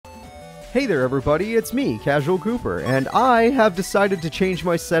Hey there everybody, it's me, Casual Cooper, and I have decided to change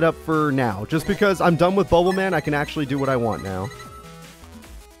my setup for now. Just because I'm done with Bubble Man, I can actually do what I want now.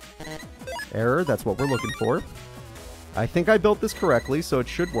 Error, that's what we're looking for. I think I built this correctly, so it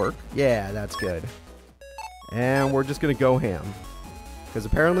should work. Yeah, that's good. And we're just gonna go ham. Because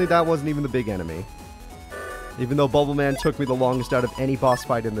apparently that wasn't even the big enemy. Even though Bubble Man took me the longest out of any boss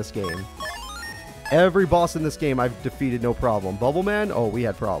fight in this game. Every boss in this game I've defeated no problem. Bubble Man? Oh, we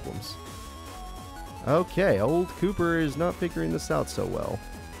had problems. Okay, old Cooper is not figuring this out so well.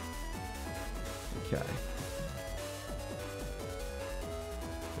 Okay.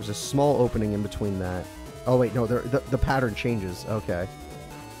 There's a small opening in between that. Oh wait, no, the pattern changes. Okay.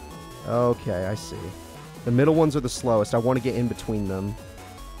 Okay, I see. The middle ones are the slowest. I want to get in between them.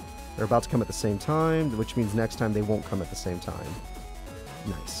 They're about to come at the same time, which means next time they won't come at the same time.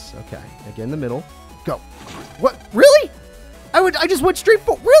 Nice. Okay. Again, the middle. Go. What? Really? I just went straight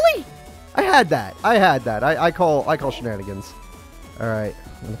for... Really? I had that. I call shenanigans. Alright.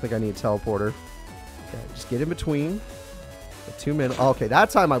 I don't think I need a teleporter. Okay, just get in between. The 2 minutes. Okay, that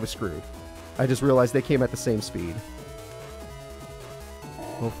time I was screwed. I just realized they came at the same speed.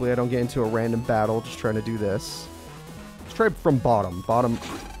 Hopefully I don't get into a random battle just trying to do this. Let's try from bottom. Bottom.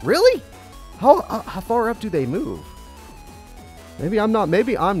 Really? How far up do they move? Maybe I'm not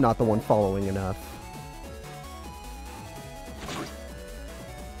the one following enough.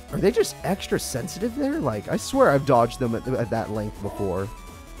 Are they just extra sensitive there? Like, I swear I've dodged them at that length before.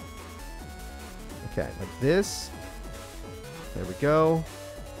 Okay, like this. There we go.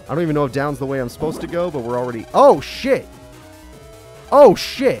 I don't even know if down's the way I'm supposed to go, but we're already... Oh, shit! Oh,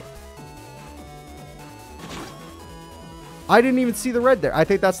 shit! I didn't even see the red there. I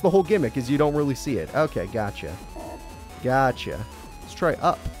think that's the whole gimmick, is you don't really see it. Okay, gotcha. Gotcha. Let's try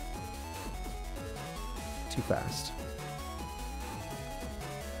up. Too fast.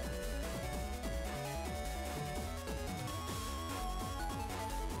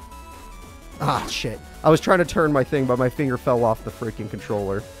 Ah, shit. I was trying to turn my thing, but my finger fell off the freaking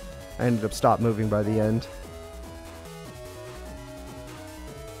controller. I ended up stop moving by the end.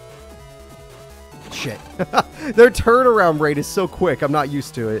 Shit. Their turnaround rate is so quick. I'm not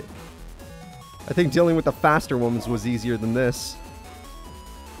used to it. I think dealing with the faster ones was easier than this.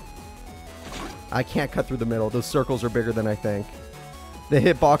 I can't cut through the middle. Those circles are bigger than I think. The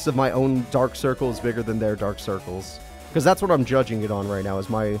hitbox of my own dark circle is bigger than their dark circles. Because that's what I'm judging it on right now, is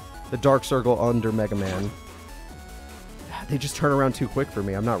the dark circle under Megaman. They just turn around too quick for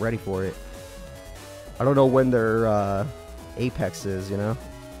me. I'm not ready for it. I don't know when their apex is, you know?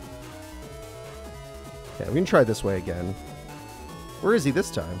 Okay, we can try this way again. Where is he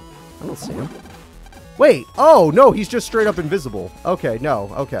this time? I don't see him. Wait! Oh, no, he's just straight up invisible. Okay, no,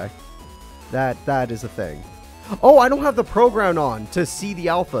 okay. That is a thing. Oh, I don't have the program on to see the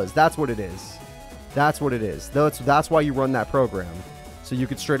alphas. That's what it is. That's what it is. That's why you run that program. So you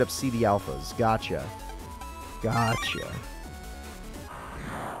could straight up see the alphas. Gotcha. Gotcha.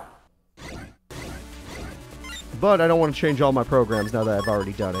 But I don't want to change all my programs now that I've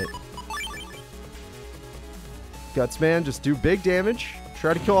already done it. Gutsman, just do big damage.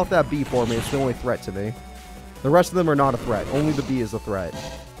 Try to kill off that bee for me. It's the only threat to me. The rest of them are not a threat. Only the bee is a threat.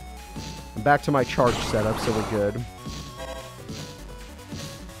 I'm back to my charge setup, so we're good.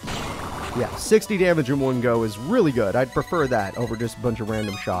 Yeah, 60 damage in one go is really good. I'd prefer that over just a bunch of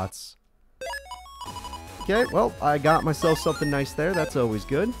random shots. Okay, well, I got myself something nice there. That's always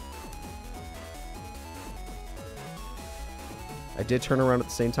good. I did turn around at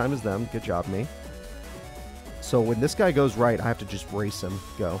the same time as them. Good job, me. So when this guy goes right, I have to just race him.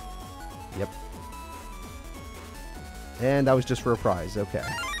 Go. Yep. And that was just for a prize. Okay.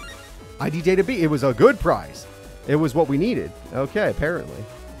 ID Data B. It was a good prize. It was what we needed. Okay, apparently.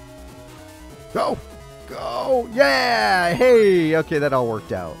 Go! Go! Yeah! Hey! Okay, that all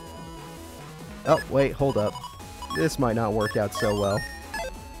worked out. Oh, wait, hold up. This might not work out so well.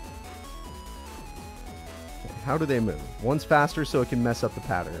 Okay, how do they move? One's faster so it can mess up the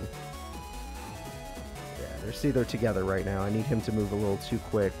pattern. Yeah, they're together right now. I need him to move a little too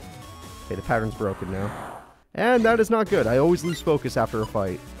quick. Okay, the pattern's broken now. And that is not good. I always lose focus after a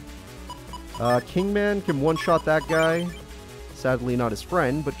fight. Kingman can one-shot that guy. Sadly, not his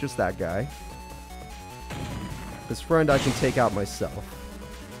friend, but just that guy. His friend I can take out myself.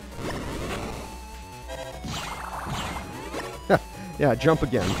 Yeah, jump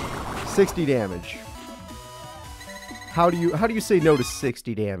again. 60 damage. How do you say no to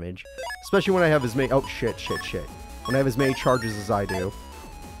 60 damage? Especially when I have as many... Oh, shit. When I have as many charges as I do.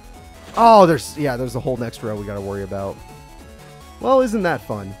 Oh, there's a whole next row we gotta worry about. Well, isn't that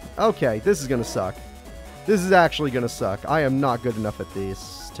fun? Okay, this is gonna suck. This is actually gonna suck. I am not good enough at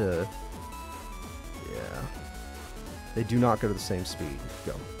this to Yeah. They do not go to the same speed.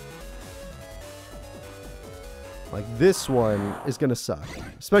 Go. Like, this one is going to suck.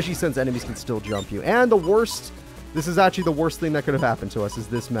 Especially since enemies can still jump you. And the worst... This is actually the worst thing that could have happened to us, is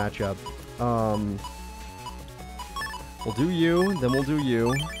this matchup. We'll do you, then we'll do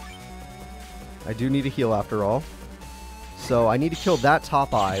you. I do need a heal after all. So I need to kill that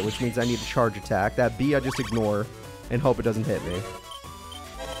top eye, which means I need a charge attack. That B I just ignore and hope it doesn't hit me.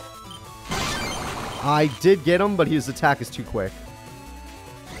 I did get him, but his attack is too quick.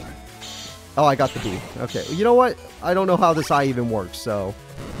 Oh, I got the B. Okay, you know what? I don't know how this eye even works, so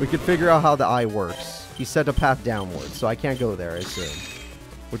we could figure out how the eye works. He set a path downwards, so I can't go there, I assume.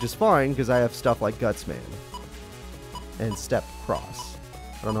 Which is fine, because I have stuff like Gutsman. And Step Cross.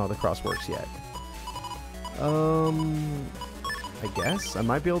 I don't know how the cross works yet. I guess I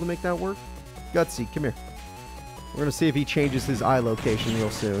might be able to make that work. Gutsy, come here. We're going to see if he changes his eye location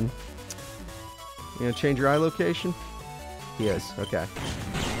real soon. You going to change your eye location? He is. Okay.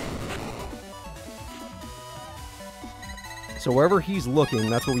 So wherever he's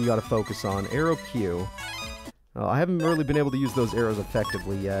looking, that's what we got to focus on. Arrow Q. Oh, I haven't really been able to use those arrows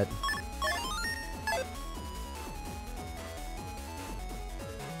effectively yet.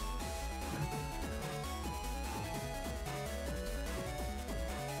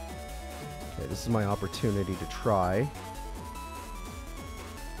 Okay, this is my opportunity to try.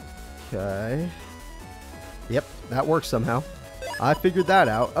 Okay. Yep, that works somehow. I figured that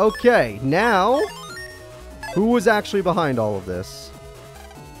out. Okay, now... Who was actually behind all of this?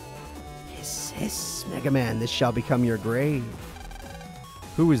 Hiss, hiss, Megaman, this shall become your grave.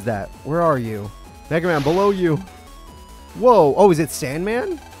 Who is that? Where are you? Megaman, below you. Whoa, oh, is it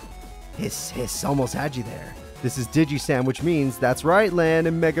Sandman? Hiss, hiss, almost had you there. This is Digi-Sam, which means, that's right, Lan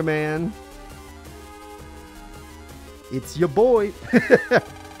and Megaman. It's your boy.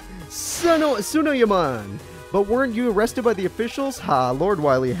 Sunoyaman. But weren't you arrested by the officials? Ha, Lord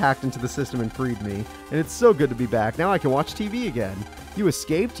Wily hacked into the system and freed me. And it's so good to be back. Now I can watch TV again. You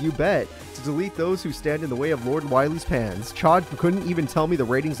escaped? You bet. To delete those who stand in the way of Lord Wily's plans. Chod couldn't even tell me the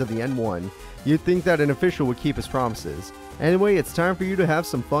ratings of the N1. You'd think that an official would keep his promises. Anyway, it's time for you to have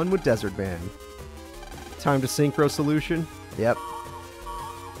some fun with Desert Man. Time to synchro solution? Yep.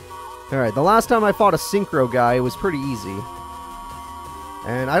 Alright, the last time I fought a synchro guy, it was pretty easy.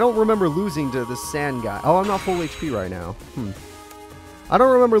 And I don't remember losing to this sand guy. Oh, I'm not full HP right now. I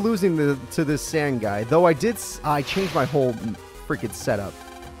don't remember losing to this sand guy. Though I changed my whole freaking setup.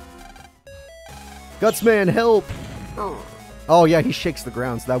 Gutsman, help! Oh, yeah, he shakes the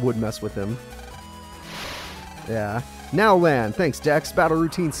ground, so that would mess with him. Yeah. Now land. Thanks, Dex. Battle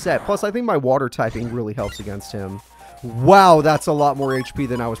routine set. Plus, I think my water typing really helps against him. Wow, that's a lot more HP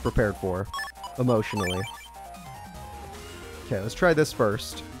than I was prepared for. Emotionally. Okay, let's try this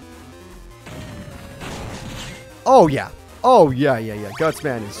first. Oh, yeah. Oh, yeah.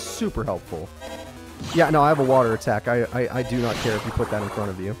 Gutsman is super helpful. Yeah, no, I have a water attack. I do not care if you put that in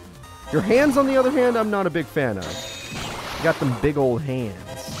front of you. Your hands, on the other hand, I'm not a big fan of. You got them big old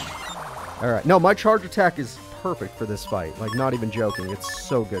hands. Alright, no, my charge attack is perfect for this fight. Like, not even joking. It's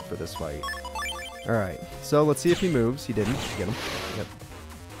so good for this fight. Alright, so let's see if he moves. He didn't. Get him. Yep.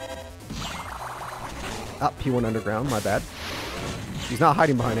 Up, he went underground. My bad. He's not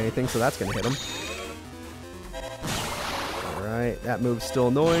hiding behind anything, so that's going to hit him. Alright, that move's still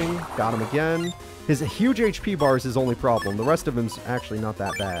annoying. Got him again. His huge HP bar is his only problem. The rest of him's actually not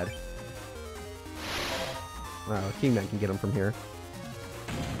that bad. Wow, Kingman can get him from here.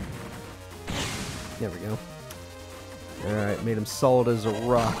 There we go. Alright, made him solid as a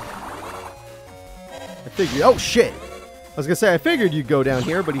rock. I figured... Oh, shit! I was going to say, I figured you'd go down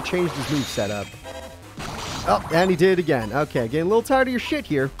here, but he changed his move setup. Oh, and he did it again. Okay, getting a little tired of your shit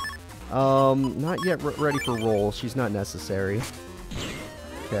here. Not yet ready for roll. She's not necessary.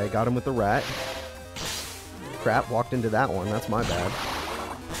 Okay, got him with the rat. Crap, walked into that one. That's my bad.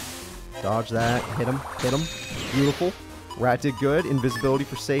 Dodge that. Hit him. Hit him. Beautiful. Rat did good. Invisibility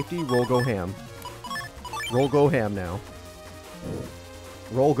for safety. Roll, go ham. Roll, go ham now.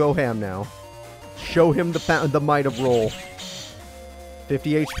 Roll, go ham now. Show him the might of roll.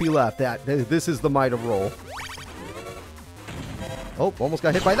 50 HP left. This is the might of roll. Oh, almost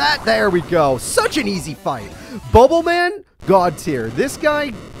got hit by that. There we go. Such an easy fight. Bubble Man, God tier. This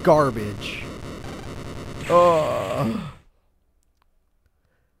guy, garbage.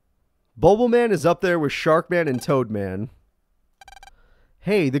 Bubble Man is up there with Shark Man and Toad Man.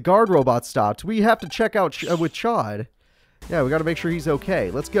 Hey, the guard robot stopped. We have to check out with Chod. Yeah, we got to make sure he's okay.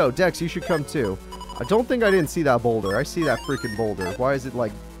 Let's go. Dex, you should come too. I don't think I didn't see that boulder. I see that freaking boulder. Why is it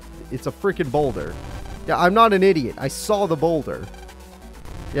like... It's a freaking boulder. Yeah, I'm not an idiot. I saw the boulder.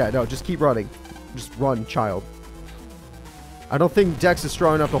 Yeah, no, just keep running. Just run, child. I don't think Dex is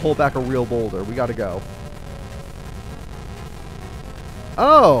strong enough to hold back a real boulder. We gotta go.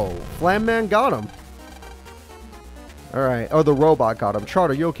 Oh, Flam Man got him. Alright. Oh, the robot got him.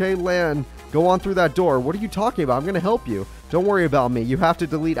 Chart, are you okay? Lan, go on through that door. What are you talking about? I'm gonna help you. Don't worry about me. You have to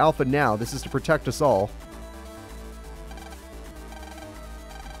delete Alpha now. This is to protect us all.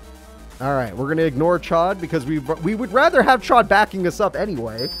 Alright, we're gonna ignore Chod because we would rather have Chod backing us up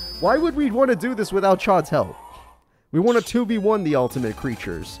anyway. Why would we want to do this without Chod's help? We want to 2v1 the ultimate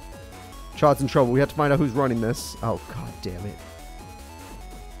creatures. Chod's in trouble. We have to find out who's running this. Oh, god damn it.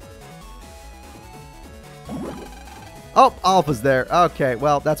 Oh, Alpha's there. Okay,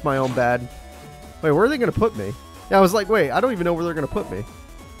 well, that's my own bad. Wait, where are they going to put me? Yeah, I was like, wait, I don't even know where they're going to put me.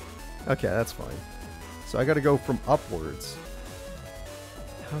 Okay, that's fine. So I got to go from upwards.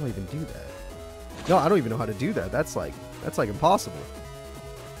 How do I even do that? No, I don't even know how to do that. That's like impossible.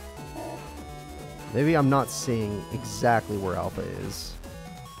 Maybe I'm not seeing exactly where Alpha is.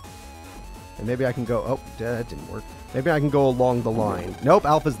 And maybe I can go... Oh, that didn't work. Maybe I can go along the line. Nope,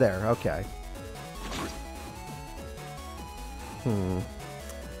 Alpha's there. Okay.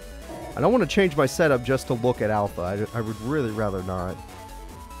 I don't want to change my setup just to look at Alpha. I would really rather not.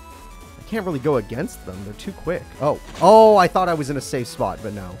 I can't really go against them. They're too quick. Oh, I thought I was in a safe spot,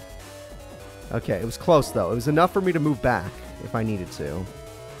 but no. Okay, it was close, though. It was enough for me to move back if I needed to.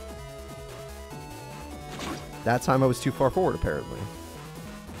 That time I was too far forward, apparently.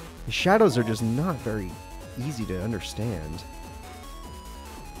 The shadows are just not very easy to understand.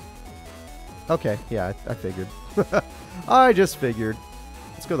 Okay, yeah, I figured. I just figured.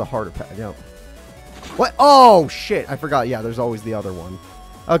 Let's go the harder path. Yep. What? Oh, shit. I forgot. Yeah, there's always the other one.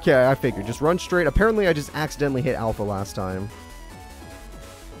 Okay, I figured. Just run straight. Apparently, I just accidentally hit Alpha last time.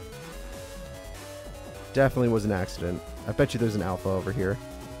 Definitely was an accident. I bet you there's an Alpha over here.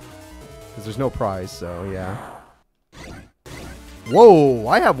 Because there's no prize, so yeah. Whoa,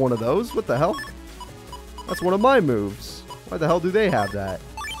 I have one of those. What the hell? That's one of my moves. Why the hell do they have that?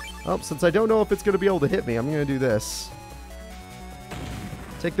 Oh, since I don't know if it's going to be able to hit me, I'm going to do this.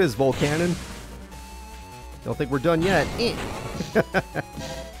 Take this, Volcanon. Don't think we're done yet.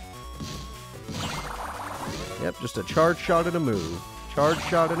 Yep, just a charge shot and a move. Charge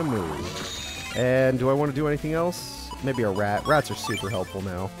shot and a move. And do I want to do anything else? Maybe a rat. Rats are super helpful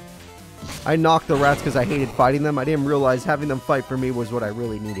now. I knocked the rats because I hated fighting them. I didn't realize having them fight for me was what I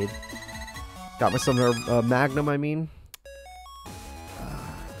really needed. Got myself a Magnum, I mean.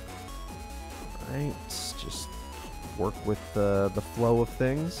 Right, just work with the flow of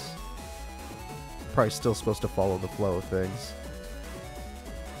things. Probably still supposed to follow the flow of things.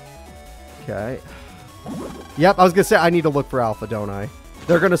 Okay. Yep, I was going to say I need to look for Alpha, don't I?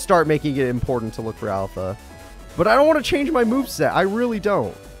 They're going to start making it important to look for Alpha. But I don't want to change my moveset. I really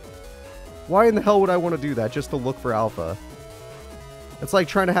don't. Why in the hell would I want to do that just to look for Alpha? It's like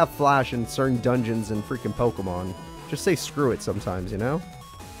trying to have Flash in certain dungeons and freaking Pokemon. Just say screw it sometimes, you know?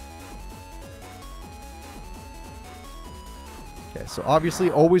 Okay, so obviously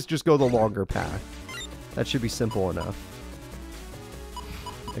always just go the longer path. That should be simple enough.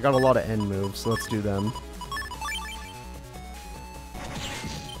 I got a lot of end moves, so let's do them.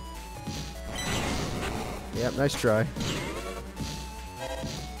 Yep, nice try.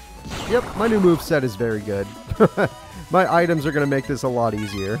 Yep, my new moveset is very good. My items are going to make this a lot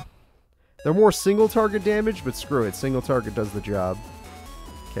easier. They're more single target damage, but screw it. Single target does the job.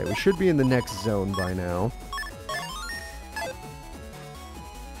 Okay, we should be in the next zone by now.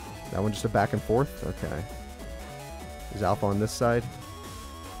 That one just a back and forth? Okay. Is Alpha on this side?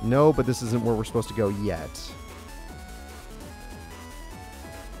 No, but this isn't where we're supposed to go yet.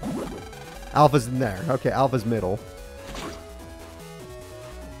 Alpha's in there. Okay, Alpha's middle.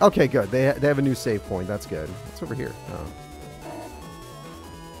 Okay, good. They have a new save point. That's good. What's over here? Oh.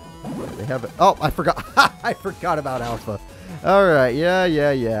 They have it. Oh, I forgot. I forgot about Alpha. All right.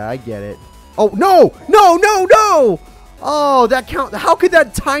 Yeah. I get it. Oh, no! No! Oh, that count. How could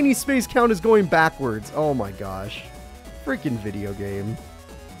that tiny space count as going backwards? Oh my gosh. Freaking video game.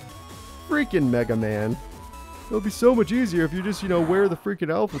 Freaking Megaman. It'll be so much easier if you just, wear the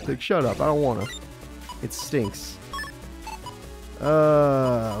freaking Alpha thing. Shut up. I don't want to. It stinks.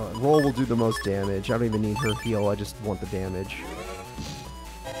 Roll will do the most damage. I don't even need her heal. I just want the damage.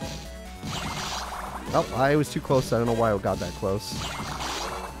 Oh, I was too close. I don't know why I got that close.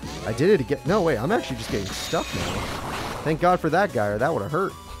 I did it again. No, wait. I'm actually just getting stuck now. Thank God for that guy, or that would have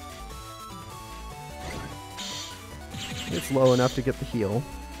hurt. It's low enough to get the heal.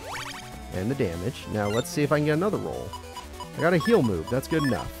 And the damage. Now, let's see if I can get another roll. I got a heal move. That's good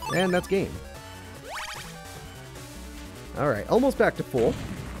enough. And that's game. Alright, almost back to full.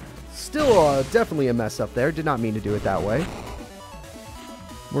 Still definitely a mess up there. Did not mean to do it that way.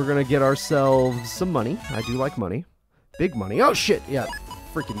 We're going to get ourselves some money. I do like money. Big money. Oh, shit. Yeah,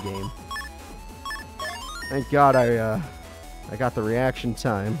 freaking game. Thank God I got the reaction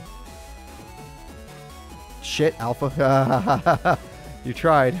time. Shit, Alpha. You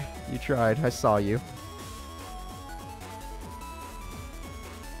tried. You tried. I saw you.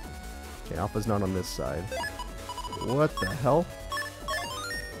 Okay, Alpha's not on this side. What the hell?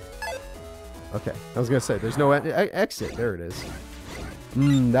 Okay, I was gonna say, there's no exit. There it is.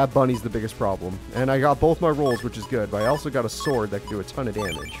 That bunny's the biggest problem. And I got both my rolls, which is good, but I also got a sword that can do a ton of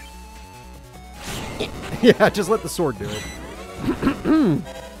damage. Yeah, just let the sword do it.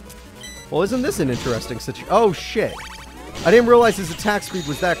 Well, isn't this an interesting situation? Oh, shit. I didn't realize his attack speed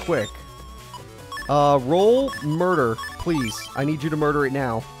was that quick. Roll murder, please. I need you to murder it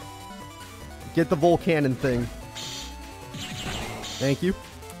now. Get the Volcanon thing. Thank you.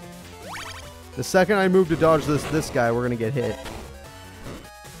 The second I move to dodge this guy, we're gonna get hit.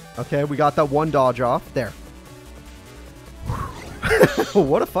 Okay, we got that one dodge off. There.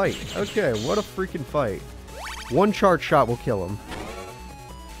 What a fight. Okay, what a freaking fight. One charge shot will kill him.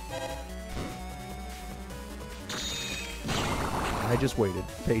 I just waited.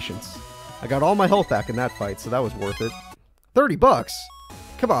 Patience. I got all my health back in that fight, so that was worth it. 30 bucks?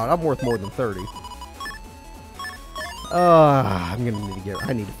 Come on, I'm worth more than 30. I'm gonna need to get...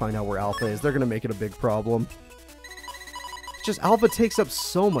 I need to find out where Alpha is. They're gonna make it a big problem. It's just Alpha takes up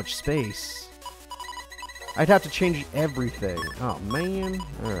so much space. I'd have to change everything. Oh, man.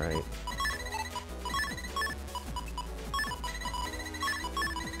 Alright.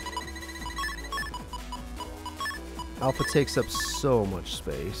 Alpha takes up so much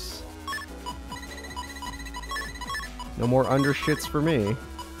space. No more undershits for me.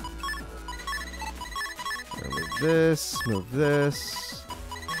 Move this, move this,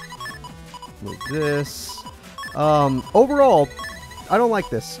 move this. Overall, I don't like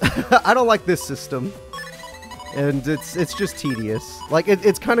this. I don't like this system. And it's just tedious. Like,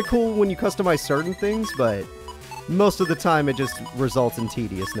 it's kind of cool when you customize certain things, but most of the time it just results in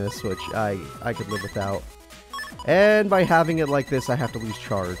tediousness, which I could live without. And by having it like this, I have to lose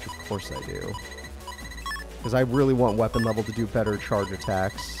charge. Of course I do. Because I really want weapon level to do better charge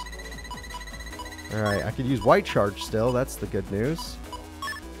attacks. Alright, I could use white charge still. That's the good news.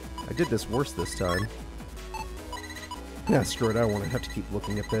 I did this worse this time. Nah, screw it. I don't want to have to keep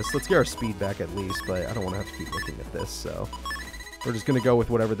looking at this. Let's get our speed back at least, but I don't want to have to keep looking at this, so... We're just going to go with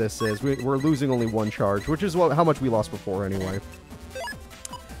whatever this is. We're losing only one charge, which is how much we lost before anyway.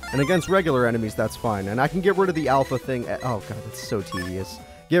 And against regular enemies, that's fine. And I can get rid of the alpha thing. Oh, God, that's so tedious.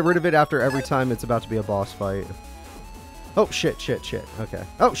 Get rid of it after every time it's about to be a boss fight. Oh, shit, shit, shit. Okay.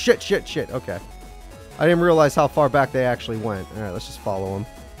 Oh, shit, shit, shit. Okay. I didn't realize how far back they actually went. Alright, let's just follow them.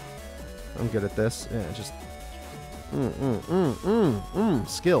 I'm good at this. Yeah, just...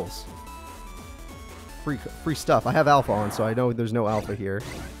 Skills. Free stuff. I have alpha on, so I know there's no alpha here.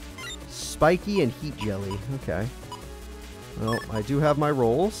 Spiky and heat jelly. Okay. Well, I do have my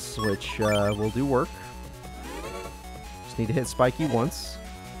rolls, which will do work. Just need to hit Spiky once.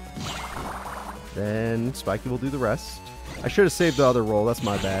 Then Spiky will do the rest. I should have saved the other roll. That's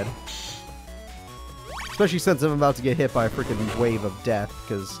my bad. Especially since I'm about to get hit by a freaking wave of death,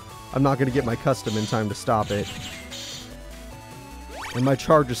 because I'm not going to get my custom in time to stop it. And my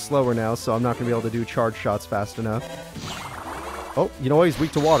charge is slower now, so I'm not going to be able to do charge shots fast enough. Oh, you know what? He's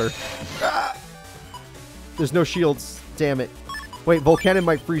weak to water. Ah! There's no shields. Damn it. Wait, Volcanon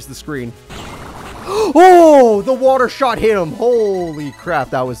might freeze the screen. Oh! The water shot hit him! Holy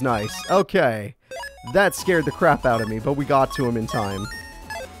crap, that was nice. Okay. That scared the crap out of me, but we got to him in time.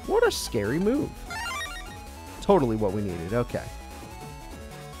 What a scary move. Totally what we needed. Okay.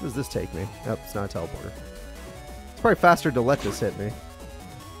 Where does this take me? Oh, it's not a teleporter. It's probably faster to let this hit me.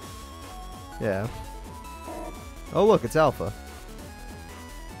 Yeah. Oh, look, it's Alpha.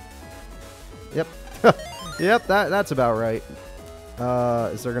 Yep. Yep, that's about right.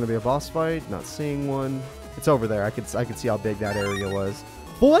 Is there going to be a boss fight? Not seeing one. It's over there. I could see how big that area was.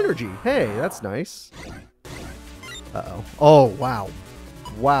 Full energy. Hey, that's nice. Uh-oh. Oh, wow.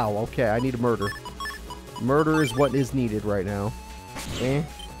 Wow, okay, I need a murder. Murder is what is needed right now. Okay.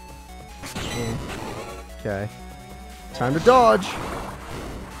 Time to dodge.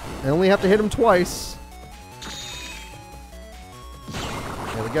 I only have to hit him twice.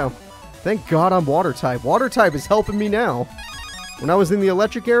 There we go. Thank God I'm water type. Water type is helping me now. When I was in the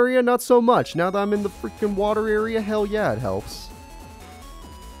electric area, not so much. Now that I'm in the freaking water area, hell yeah, it helps.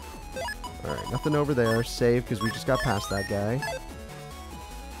 Alright, nothing over there. Save, because we just got past that guy.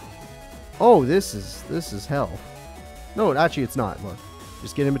 Oh, this is hell. No, actually it's not. Look.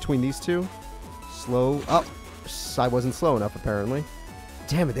 Just get in between these two. Slow. Oh, I wasn't slow enough, apparently.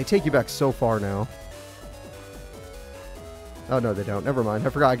 Damn it, they take you back so far now. Oh, no, they don't. Never mind. I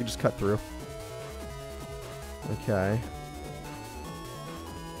forgot I could just cut through. Okay.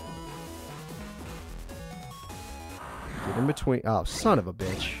 Get in between. Oh, son of a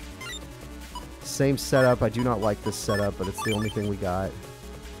bitch. Same setup. I do not like this setup, but it's the only thing we got.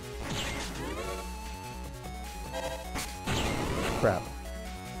 Crap.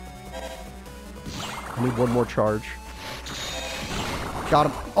 I need one more charge. Got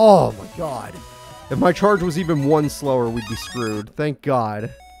him. Oh my god. If my charge was even one slower, we'd be screwed. Thank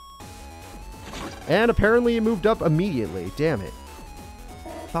god. And apparently it moved up immediately. Damn it.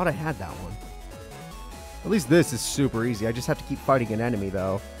 Thought I had that one. At least this is super easy. I just have to keep fighting an enemy,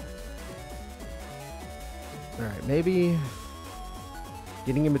 though. Alright, maybe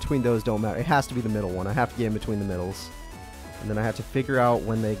getting in between those don't matter. It has to be the middle one. I have to get in between the middles. And then I have to figure out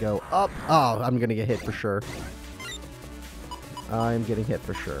when they go up. Oh, I'm going to get hit for sure. I'm getting hit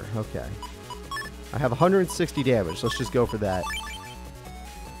for sure. Okay. I have 160 damage. Let's just go for that.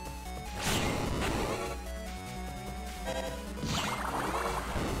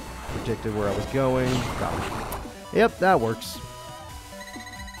 Predicted where I was going. Got it. Yep, that works.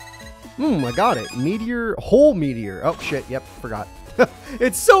 I got it. Meteor. Whole meteor. Oh, shit. Yep, forgot.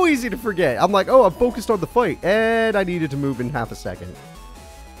 It's so easy to forget. I'm like, oh, I'm focused on the fight. And I needed to move in half a second.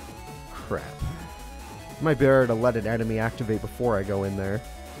 Crap. Might be better to let an enemy activate before I go in there.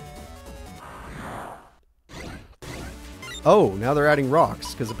 Oh, now they're adding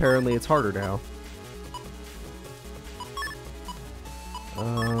rocks, because apparently it's harder now.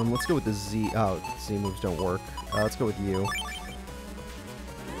 Let's go with the Z. Oh, Z moves don't work. Let's go with you.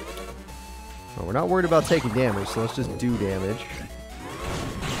 Oh, we're not worried about taking damage, so let's just do damage.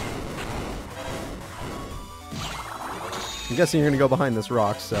 I'm guessing you're going to go behind this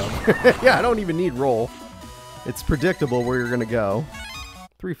rock, so... yeah, I don't even need roll. It's predictable where you're going to go.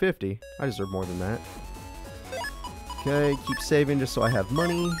 350. I deserve more than that. Okay, keep saving just so I have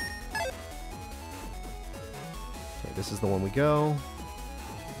money. Okay, this is the one we go.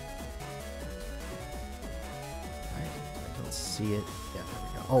 I don't see it. Yeah, there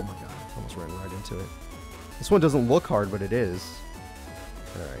we go. Oh my god, almost ran right into it. This one doesn't look hard, but it is.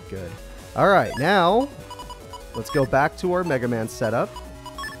 Alright, good. Alright, now... let's go back to our Mega Man setup,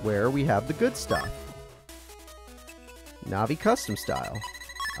 where we have the good stuff. Navi Custom Style.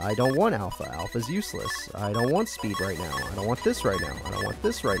 I don't want Alpha. Alpha's useless. I don't want speed right now. I don't want this right now. I don't want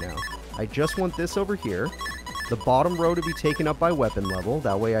this right now. I just want this over here. The bottom row to be taken up by weapon level.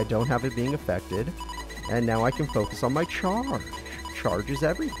 That way I don't have it being affected. And now I can focus on my charge. Charge is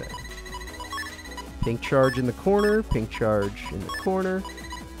everything. Pink charge in the corner. Pink charge in the corner.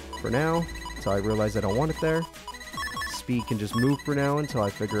 For now. Until I realize I don't want it there. Speed can just move for now until I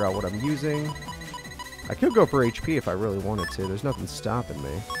figure out what I'm using. I could go for HP if I really wanted to. There's nothing stopping me.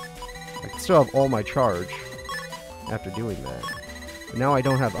 I can still have all my charge after doing that. But now I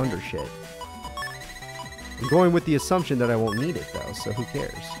don't have undershit. I'm going with the assumption that I won't need it, though, so who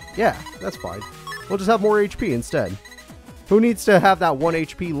cares? Yeah, that's fine. We'll just have more HP instead. Who needs to have that 1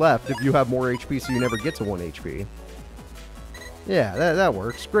 HP left if you have more HP so you never get to 1 HP? Yeah, that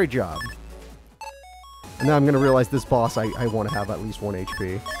works. Great job. And now I'm going to realize this boss, I want to have at least 1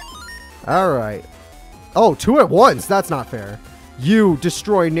 HP. Alright. Oh, 2 at once! That's not fair. You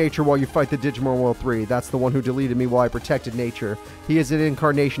destroy nature while you fight the Digimon World 3. That's the one who deleted me while I protected nature. He is an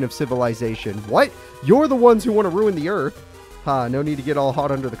incarnation of civilization. What? You're the ones who want to ruin the Earth? Ha, no need to get all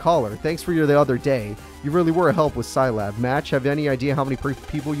hot under the collar. Thanks for the other day. You really were a help with Scilab. Match, have any idea how many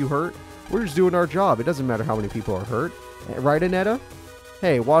people you hurt? We're just doing our job. It doesn't matter how many people are hurt. Right, Anetta?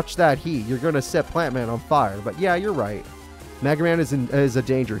 Hey, watch that heat. You're going to set Plantman on fire. But yeah, you're right. Megaman is a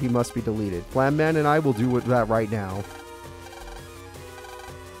danger. He must be deleted. Plantman and I will do that right now.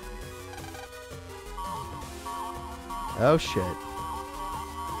 Oh, shit.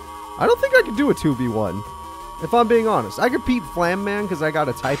 I don't think I could do a 2v1. If I'm being honest. I could beat Flamman because I got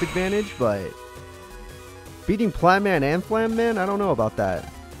a type advantage, but... beating Plantman and Flamman? I don't know about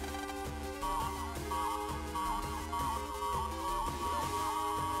that.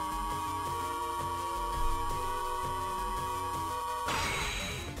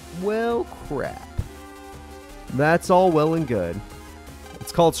 Well, crap. That's all well and good.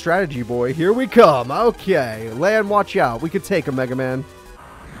 It's called Strategy Boy. Here we come. Okay. Land, watch out. We could take a Mega Man.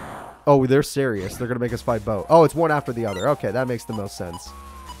 Oh, they're serious. They're going to make us fight both. Oh, it's one after the other. Okay, that makes the most sense.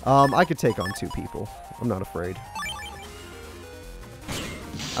 I could take on 2 people. I'm not afraid.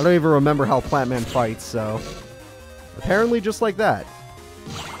 I don't even remember how Plantman fights, so... apparently just like that.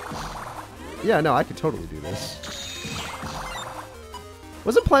 Yeah, no, I could totally do this.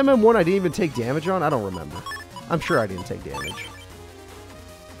 Was it Plant Man 1 I didn't even take damage on? I don't remember. I'm sure I didn't take damage.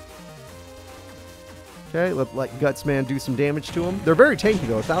 Okay, let Gutsman do some damage to him. They're very tanky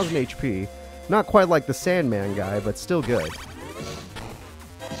though, 1000 HP. Not quite like the Sandman guy, but still good.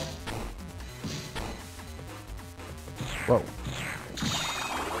 Whoa.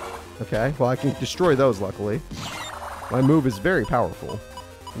 Okay, well I can destroy those luckily. My move is very powerful.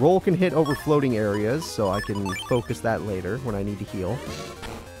 Roll can hit over floating areas, so I can focus that later when I need to heal.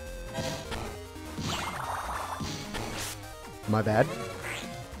 My bad.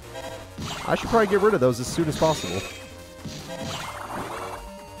 I should probably get rid of those as soon as possible.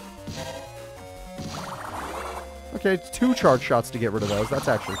 Okay, it's 2 charge shots to get rid of those. That's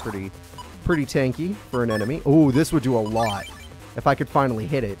actually pretty tanky for an enemy. Oh, this would do a lot if I could finally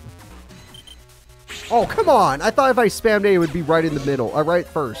hit it. Oh, come on! I thought if I spammed A, it would be right in the middle. Right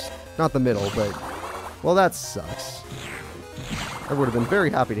first. Not the middle, but... Well, that sucks. I would have been very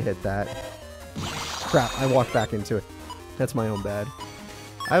happy to hit that. Crap, I walked back into it. That's my own bad.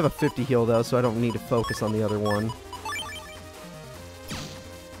 I have a 50 heal, though, so I don't need to focus on the other one.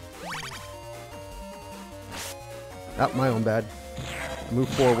 Oh, my own bad. Move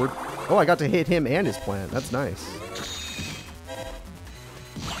forward. Oh, I got to hit him and his plant. That's nice.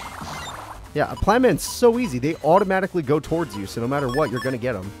 Yeah, a Plant Man's so easy. They automatically go towards you, so no matter what, you're going to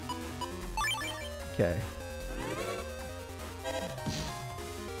get them. Okay.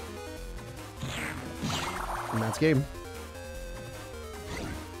 And that's game.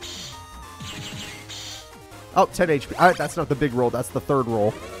 Oh, 10 HP. That's not the big roll. That's the third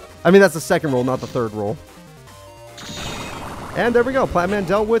roll. I mean, that's the second roll, not the third roll. And there we go. Plant Man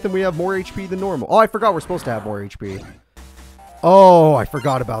dealt with, and we have more HP than normal. Oh, I forgot we're supposed to have more HP. Oh, I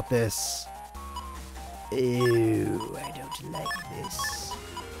forgot about this. Ew, I don't like this.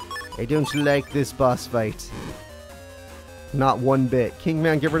 I don't like this boss fight. Not one bit.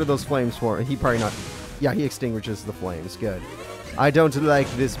 Kingman, get rid of those flames for him. He probably not... Yeah, he extinguishes the flames. Good. I don't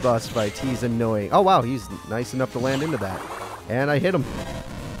like this boss fight. He's annoying. Oh, wow. He's nice enough to land into that. And I hit him.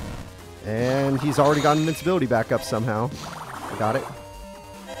 And he's already got invincibility back up somehow. I got it.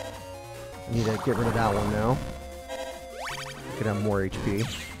 I need to get rid of that one now. Could have more HP.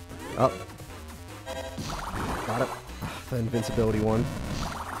 Oh. Got it. The invincibility one.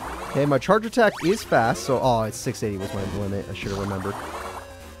 Okay, my charge attack is fast, so... Oh, it's 680 was my limit. I should have remembered.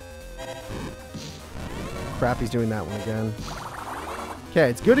 Crap, he's doing that one again. Okay,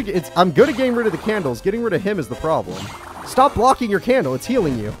 it's good. I'm good at getting rid of the candles. Getting rid of him is the problem. Stop blocking your candle. It's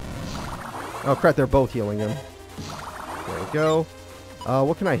healing you. Oh, crap, they're both healing him. There we go.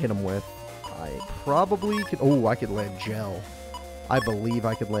 What can I hit him with? I probably could... Oh, I could land gel. I believe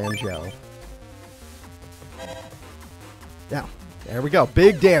I could land gel. Now, there we go.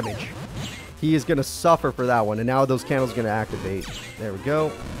 Big damage. He is going to suffer for that one. And now those candles are going to activate. There we go.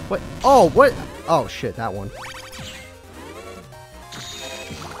 What? Oh, what? Oh, shit, that one.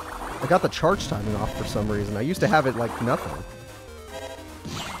 I got the charge timing off for some reason. I used to have it like nothing.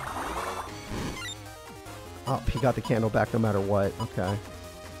 Oh, he got the candle back no matter what. Okay.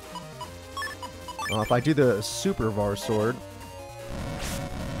 If I do the Super Var Sword...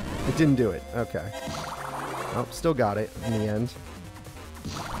 It didn't do it. Okay. Oh, still got it in the end.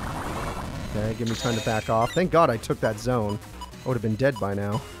 Okay, give me time to back off. Thank God I took that zone. I would have been dead by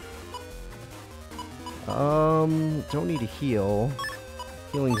now. Don't need to heal.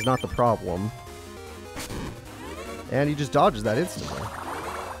 Healing's not the problem. And he just dodges that instantly.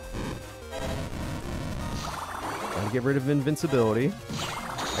 Gotta get rid of invincibility.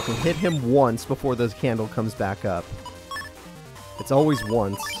 I can hit him once before the candle comes back up. It's always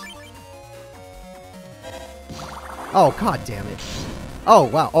once. Oh, god damn it. Oh,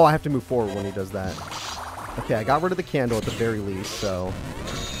 wow. Oh, I have to move forward when he does that. Okay, I got rid of the candle at the very least, so...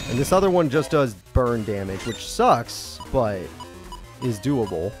 And this other one just does burn damage, which sucks, but is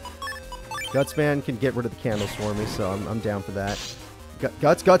doable. Gutsman can get rid of the candles for me, so I'm down for that.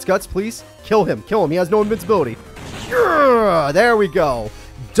 Guts, please. Kill him. Kill him. He has no invincibility. There we go.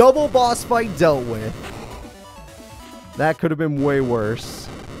 Double boss fight dealt with. That could have been way worse.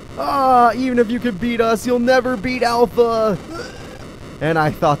 Even if you could beat us, you'll never beat Alpha. And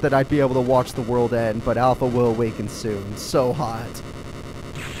I thought that I'd be able to watch the world end, but Alpha will awaken soon. So hot.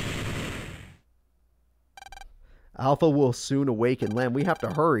 Alpha will soon awaken. Lamb, we have to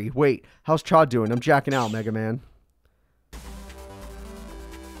hurry. Wait, how's Chad doing? I'm jacking out, Megaman.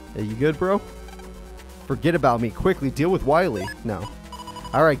 Hey, you good, bro? Forget about me. Quickly, deal with Wily. No.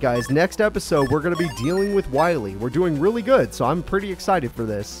 Alright, guys. Next episode, we're going to be dealing with Wily. We're doing really good, so I'm pretty excited for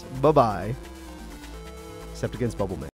this. Bye-bye. Except against Bubble Man.